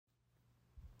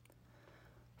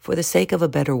For the sake of a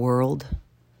better world,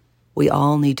 we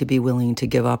all need to be willing to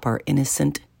give up our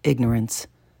innocent ignorance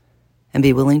and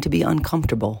be willing to be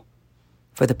uncomfortable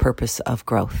for the purpose of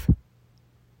growth.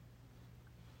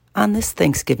 On this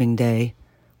Thanksgiving Day,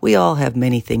 we all have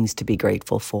many things to be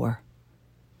grateful for.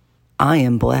 I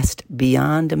am blessed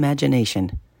beyond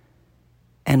imagination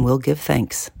and will give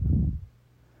thanks.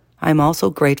 I am also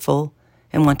grateful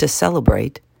and want to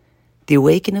celebrate the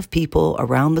awakening of people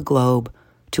around the globe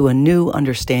to a new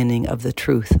understanding of the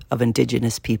truth of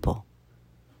Indigenous people.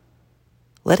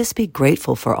 Let us be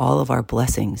grateful for all of our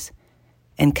blessings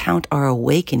and count our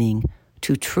awakening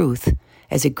to truth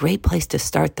as a great place to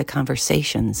start the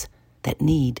conversations that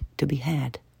need to be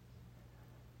had.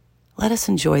 Let us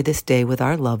enjoy this day with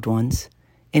our loved ones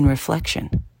in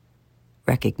reflection,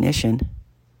 recognition,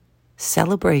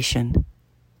 celebration,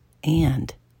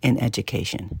 and in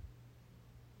education.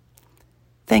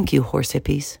 Thank you, Horse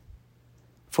Hippies,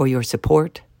 for your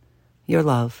support, your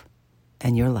love,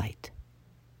 and your light.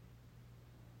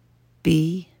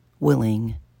 Be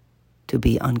willing to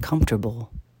be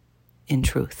uncomfortable in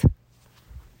truth.